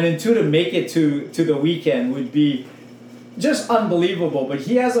play, and then two, to make it to the weekend would be just unbelievable. But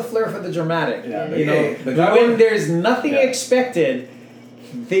he has a flair for the dramatic. Yeah, The guy when there's nothing expected,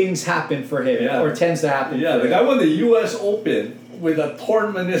 things happen for him, Yeah. or tends to happen. Yeah, for the him. guy won the U.S. Open with a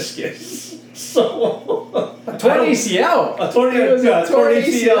torn meniscus. So A torn ACL. A torn It was a torn torn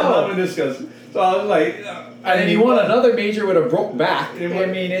ACL, ACL. not meniscus. So I was like, And then he won another major with a broke back. I It was-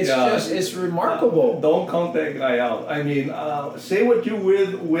 mean, it's yeah. just, it's remarkable. Don't count that guy out. I mean, say what you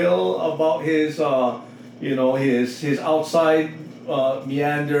will about his, his outside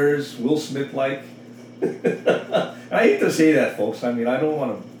meanders, Will Smith like. I hate to say that, folks. I mean, I don't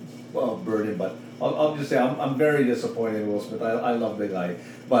want to burn him, but I'll just say I'm very disappointed in Will Smith. I love the guy.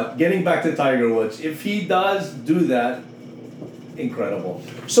 But getting back to Tiger Woods, if he does do that, incredible.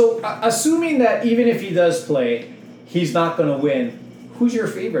 So, assuming that even if he does play, he's not going to win, who's your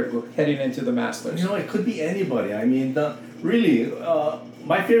favorite heading into the Masters? You know, it could be anybody. I mean,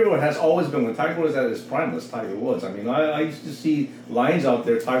 my favorite one has always been when Tiger was at his prime was Tiger Woods. I mean, I used to see lines out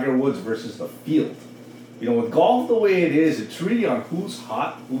there, Tiger Woods versus the field. You know, with golf the way it is, it's really on who's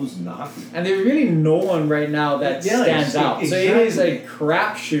hot, who's not. And there's really no one right now that stands out. So it is a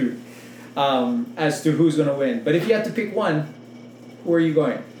crapshoot as to who's going to win. But if you had to pick one, where are you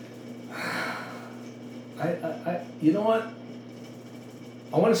going? You know what?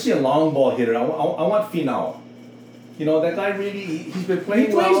 I want to see a long ball hitter. I want Finau. You know, that guy really, he's been playing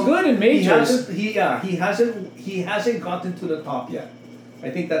He plays well. good in majors. He hasn't gotten to the top yet. I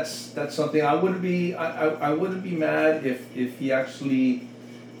think that's something I wouldn't be mad if he actually,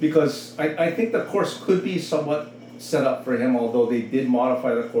 because I think the course could be somewhat set up for him, although they did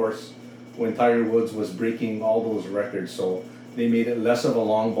modify the course when Tiger Woods was breaking all those records, so they made it less of a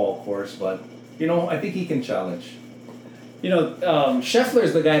long ball course, but you know, I think he can challenge. You know, Scheffler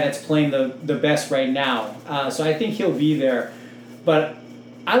is the guy that's playing the best right now. So I think he'll be there. But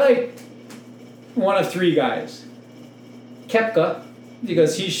I like one of three guys. Koepka,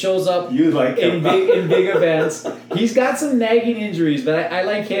 because he shows up You like in him. big events. He's got some nagging injuries, but I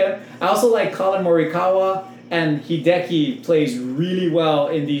like him. I also like Colin Morikawa, and Hideki plays really well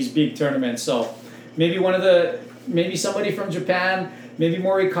in these big tournaments. So maybe maybe somebody from Japan, maybe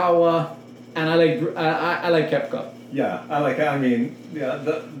Morikawa, and I like Koepka. Yeah, I mean, yeah,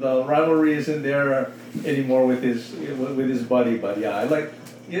 the rivalry isn't there anymore with his buddy, but yeah, I like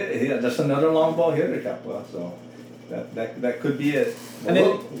just another long ball hitter, Koepka. So that could be it. And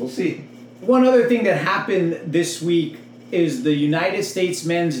then- We'll see. One other thing that happened this week is the United States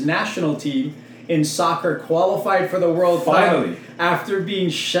men's national team in soccer qualified for the World Cup Finally. after being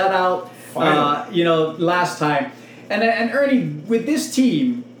shut out, Finally. last time. And Ernie, with this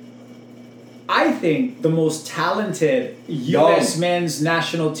team, I think the most talented U.S. men's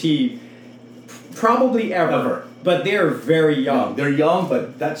national team probably ever. But they're very young. They're young,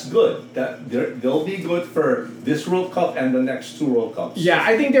 but that's good. They'll be good for this World Cup and the next two World Cups. Yeah,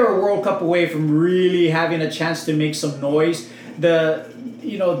 I think they're a World Cup away from really having a chance to make some noise.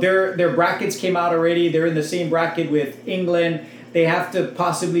 Their brackets came out already. They're in the same bracket with England. They have to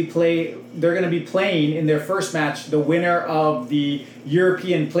possibly play. They're going to be playing in their first match the winner of the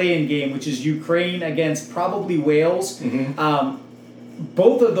European play-in game, which is Ukraine against probably Wales. Mm-hmm.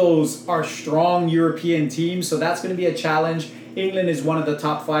 Both of those are strong European teams, so that's going to be a challenge. England is one of the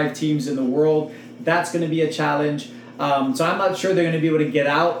top 5 teams in the world. That's going to be a challenge. So I'm not sure they're going to be able to get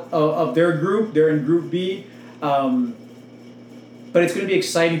out of their group. They're in Group B. But it's going to be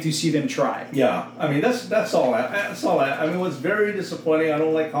exciting to see them try. Yeah, I mean that's all. I mean, it was very disappointing. I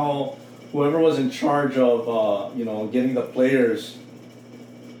don't like how whoever was in charge of getting the players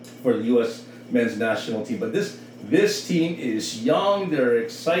for the U.S. men's national team. But this team is young. They're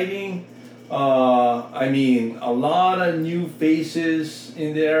exciting. I mean, a lot of new faces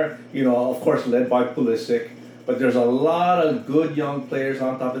in there. You know, of course, led by Pulisic. But there's a lot of good young players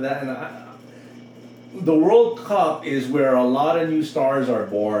on top of that, and the World Cup is where a lot of new stars are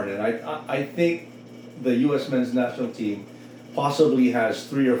born, and I think the U.S. men's national team possibly has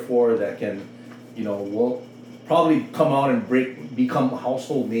 3 or 4 that can, will probably come out and become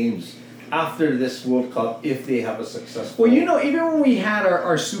household names after this World Cup if they have a successful. Well, even when we had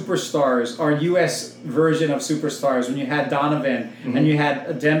our superstars, our U.S. version of superstars, when you had Donovan and you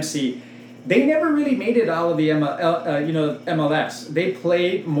had Dempsey, they never really made it out of the MLS. They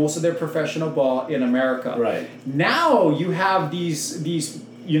played most of their professional ball in America. Right. Now you have these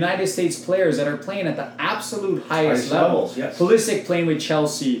United States players that are playing at the absolute highest levels. Yes. Pulisic playing with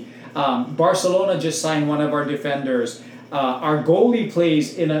Chelsea. Barcelona just signed one of our defenders. Our goalie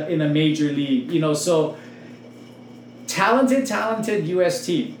plays in a major league. So talented U.S.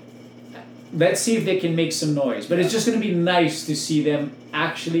 team. let's see if they can make some noise. But it's just going to be nice to see them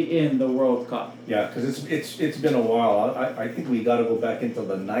actually in the World Cup. Yeah, because it's been a while. I think we got to go back into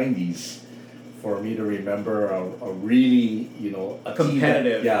the 90s for me to remember a really, a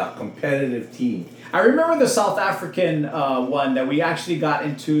Competitive. Competitive team. I remember the South African one that we actually got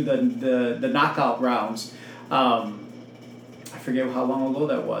into the knockout rounds. I forget how long ago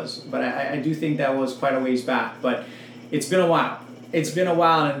that was, but I do think that was quite a ways back. But it's been a while.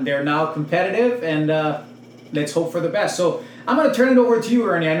 And they're now competitive, and let's hope for the best. So I'm going to turn it over to you,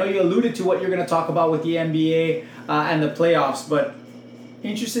 Ernie. I know you alluded to what you're going to talk about with the NBA and the playoffs, but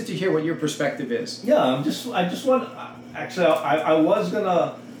interested to hear what your perspective is. Yeah, I just want. Actually, I was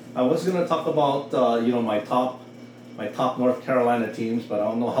gonna talk about my top North Carolina teams, but I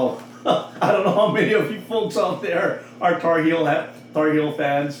don't know how. I don't know how many of you folks out there are Tar Heel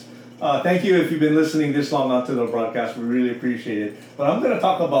fans. Thank you if you've been listening this long onto the broadcast. We really appreciate it. But I'm going to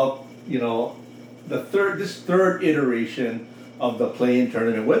talk about this third iteration of the play-in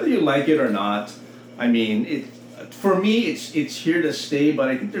tournament, whether you like it or not. I mean, for me, it's here to stay. But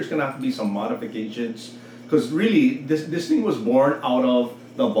I think there's going to have to be some modifications because really, this thing was born out of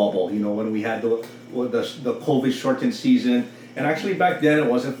the bubble. When we had the COVID shortened season. And actually back then it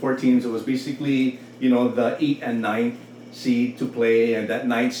wasn't 4 teams, it was basically, the 8 and 9 seed to play, and that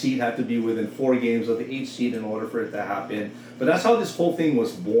 9th seed had to be within 4 games of the 8th seed in order for it to happen. But that's how this whole thing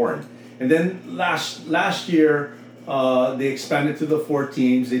was born. And then last year, they expanded to the 4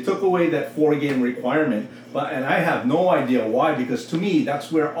 teams. They took away that 4-game requirement, and I have no idea why, because to me, that's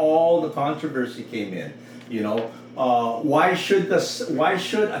where all the controversy came in. Why should a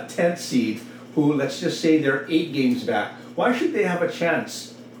 10th seed, who let's just say they're 8 games back, why should they have a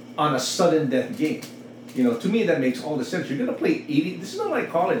chance on a sudden death game? To me, that makes all the sense. You're going to play 80. This is not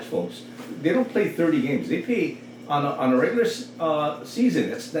like college, folks. They don't play 30 games. They play on a regular season.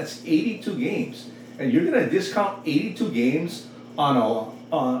 That's 82 games, and you're going to discount 82 games on a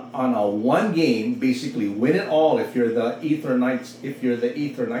 1 game, basically win it all if you're the 8th or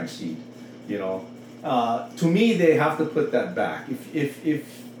 9th seed. To me, they have to put that back.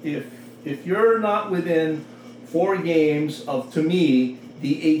 If you're not within 4 games of, to me,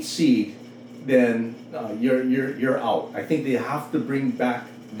 the 8th seed, then you're out. I think they have to bring back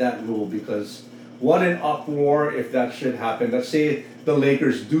that rule, because what an uproar if that should happen. Let's say the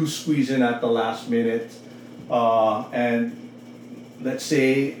Lakers do squeeze in at the last minute, and let's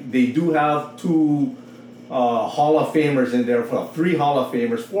say they do have 2 Hall of Famers in there, 3 Hall of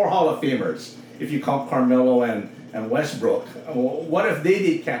Famers, 4 Hall of Famers, if you count Carmelo and Westbrook. What if they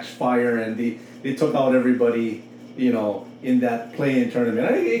did catch fire and they took out everybody, in that play-in tournament?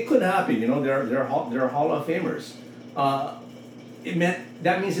 I think it could happen. They're Hall of Famers.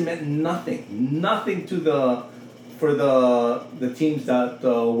 That means it meant nothing for the teams that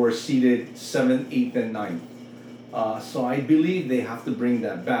were seeded 7th, 8th, and 9th. So I believe they have to bring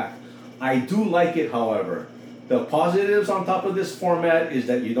that back. I do like it, however. The positives on top of this format is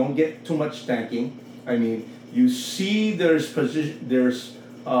that you don't get too much tanking. I mean, you see there's teams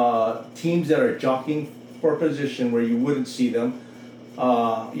that are jockeying for position where you wouldn't see them.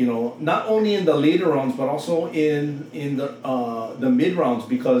 Not only in the later rounds, but also in the mid rounds,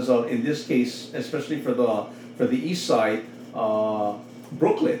 because in this case, especially for the East side,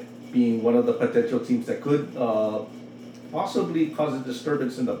 Brooklyn being one of the potential teams that could possibly cause a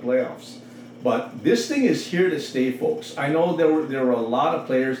disturbance in the playoffs. But this thing is here to stay, folks. I know there were a lot of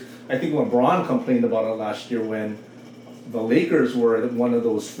players. I think LeBron complained about it last year when the Lakers were one of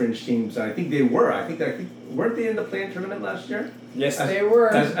those fringe teams. And I think they were. I think weren't they in the play-in tournament last year? Yes, they were.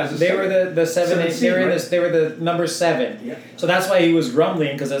 They were the 7, 8. They were the number 7. Yeah. So that's why he was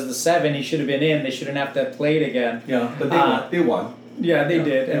grumbling, because as the 7, he should have been in. They shouldn't have to have played again. Yeah, but they won. Yeah, they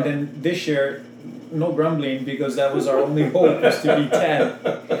did. And then this year, no grumbling, because that was our only hope, was to be 10.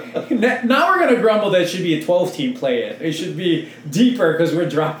 Now we're going to grumble that it should be a 12-team play-in. It should be deeper because we're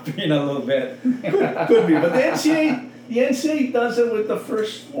dropping a little bit. Could be, but the NCAA does it with the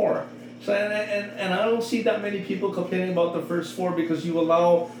first 4. So and I don't see that many people complaining about the first 4, because you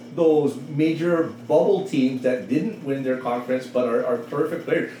allow those major bubble teams that didn't win their conference but are terrific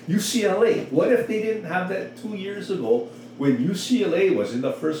players. UCLA, what if they didn't have that 2 years ago when UCLA was in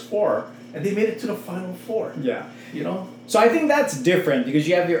the first 4 and they made it to the Final 4? Yeah. So I think that's different, because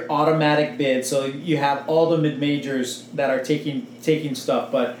you have your automatic bid, so you have all the mid-majors that are taking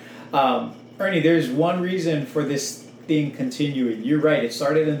stuff. But Ernie, there's one reason for this thing continuing. You're right, it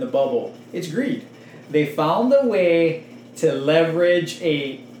started in the bubble. It's greed. They found a way to leverage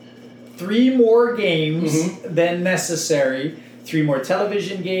 3 more games than necessary, 3 more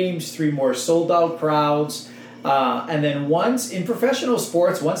television games, 3 more sold-out crowds, And then once in professional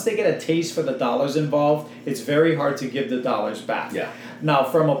sports, once they get a taste for the dollars involved, it's very hard to give the dollars back. Yeah. Now,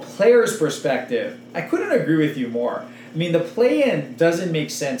 from a player's perspective, I couldn't agree with you more. I mean, the play-in doesn't make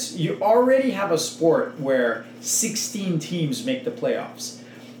sense. You already have a sport where 16 teams make the playoffs.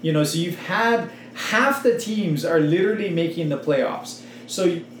 So you've had half the teams are literally making the playoffs.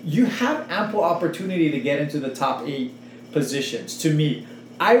 So you have ample opportunity to get into the top 8 positions. To me,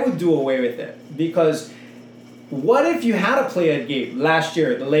 I would do away with it, because what if you had a play-in game last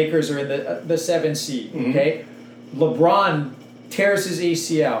year? The Lakers are in the 7th seed. Okay, LeBron tears his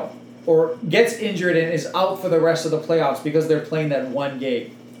ACL or gets injured and is out for the rest of the playoffs because they're playing that one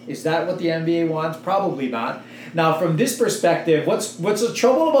game. Is that what the NBA wants? Probably not. Now, from this perspective, what's the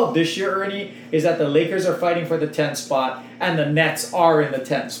trouble about this year, Ernie, is that the Lakers are fighting for the 10th spot and the Nets are in the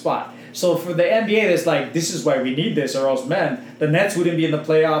 10th spot. So for the NBA, it's like, this is why we need this, or else, man, the Nets wouldn't be in the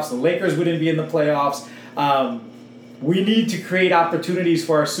playoffs, the Lakers wouldn't be in the playoffs. We need to create opportunities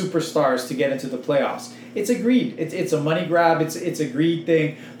for our superstars to get into the playoffs. It's agreed. It's a money grab. It's a greed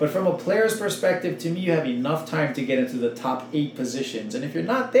thing. But from a player's perspective, to me, you have enough time to get into the top 8 positions. And if you're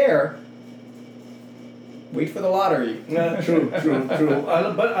not there, wait for the lottery. Yeah, true.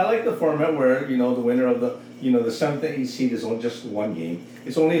 But I like the format where, the winner of the 7th and 8th seed is on just one game.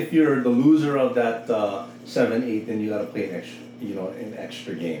 It's only if you're the loser of that 7, 8, then you got to play an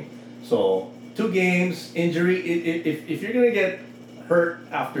extra game. So 2 games, injury. If you're gonna get hurt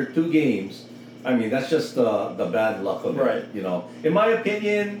after 2 games, I mean, that's just the bad luck of it. Right. In my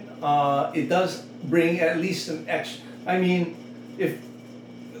opinion, it does bring at least an extra. I mean,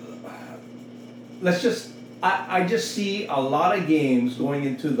 I just see a lot of games going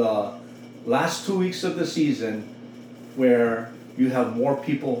into the last 2 weeks of the season where you have more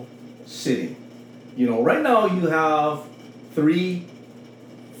people sitting. Right now you have 3,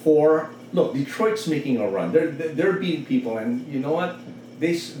 4. Look, Detroit's making a run. They're beating people, and you know what?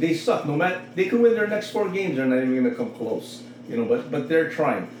 They suck. No matter, they could win their next 4 games, they're not even going to come close. But they're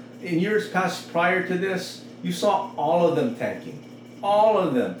trying. In years past, prior to this, you saw all of them tanking.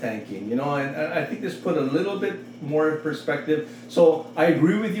 And I think this put a little bit more perspective. So I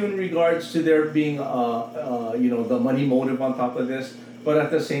agree with you in regards to there being, the money motive on top of this. But at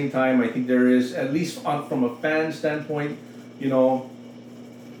the same time, I think there is, at least from a fan standpoint,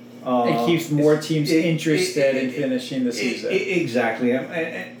 it keeps more teams interested in finishing the season. Exactly,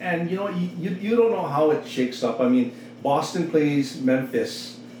 and you don't know how it shakes up. I mean, Boston plays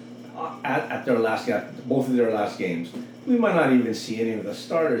Memphis at their last game, both of their last games. We might not even see any of the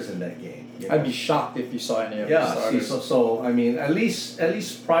starters in that game. I'd be shocked if you saw any of the starters. So I mean, at least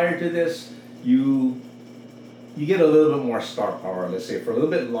prior to this, you get a little bit more star power. Let's say for a little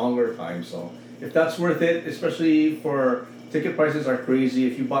bit longer time. So if that's worth it, especially for ticket prices are crazy.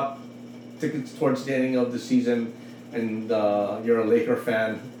 If you bought tickets towards the ending of the season and you're a Laker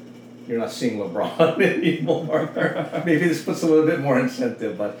fan, you're not seeing LeBron anymore. Maybe this puts a little bit more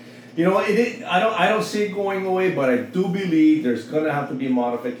incentive, but I don't see it going away. But I do believe there's gonna have to be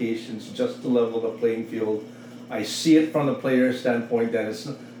modifications just to level the playing field. I see it from the player standpoint that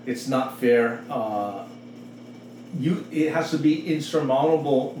it's not fair. It has to be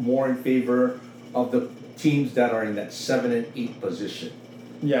insurmountable more in favor of the teams that are in that 7 and 8 position.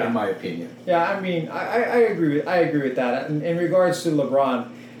 Yeah, in my opinion. Yeah, I mean, I agree with that. In regards to LeBron,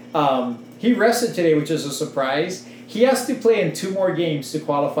 he rested today, which is a surprise. He has to play in 2 more games to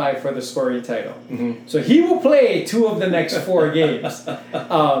qualify for the scoring title. Mm-hmm. So he will play 2 of the next 4 games.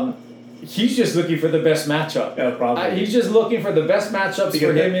 He's just looking for the best matchup. Yeah, probably. He's just looking for the best matchups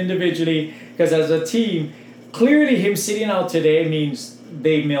for him individually, because as a team, clearly him sitting out today means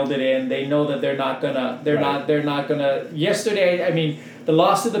they mailed it in. They know that they're not gonna. Yesterday, I mean, the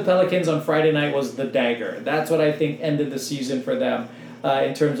loss to the Pelicans on Friday night was the dagger. That's what I think ended the season for them,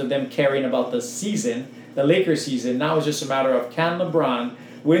 in terms of them caring about the season, the Lakers season. Now it's just a matter of, can LeBron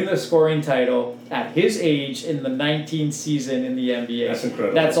win the scoring title at his age in the 19th season in the NBA? That's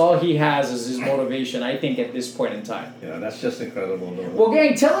incredible. That's all he has as his motivation, I think, at this point in time. Yeah, that's just incredible. Well,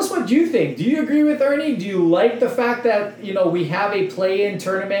 gang, tell us what you think. Do you agree with Ernie? Do you like the fact that, we have a play-in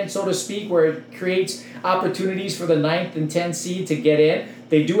tournament, so to speak, where it creates opportunities for the 9th and 10th seed to get in?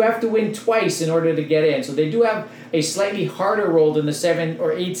 They do have to win twice in order to get in, so they do have a slightly harder role than the 7th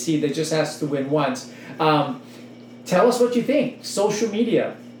or 8th seed that just has to win once. Tell us what you think. Social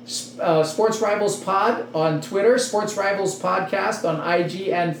media. Sports Rivals Pod on Twitter. Sports Rivals Podcast on IG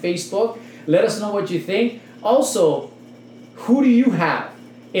and Facebook. Let us know what you think. Also, who do you have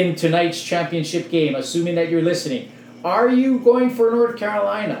in tonight's championship game, assuming that you're listening? Are you going for North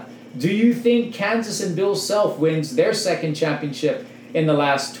Carolina? Do you think Kansas and Bill Self wins their second championship in the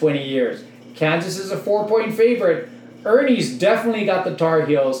last 20 years? Kansas is a 4-point favorite. Ernie's definitely got the Tar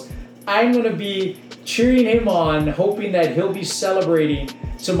Heels. I'm going to be cheering him on, hoping that he'll be celebrating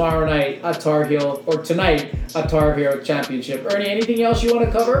tomorrow night a Tar Heel, or tonight a Tar Heel championship. Ernie, anything else you want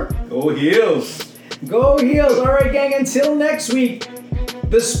to cover? Go Heels! Go Heels! All right, gang, until next week,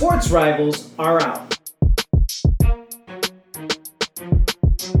 the Sports Rivals are out.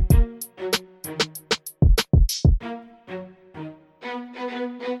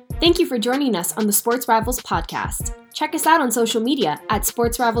 Thank you for joining us on the Sports Rivals podcast. Check us out on social media at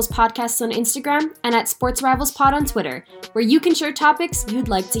Sports Rivals Podcast on Instagram and at Sports Rivals Pod on Twitter, where you can share topics you'd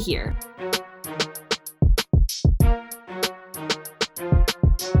like to hear.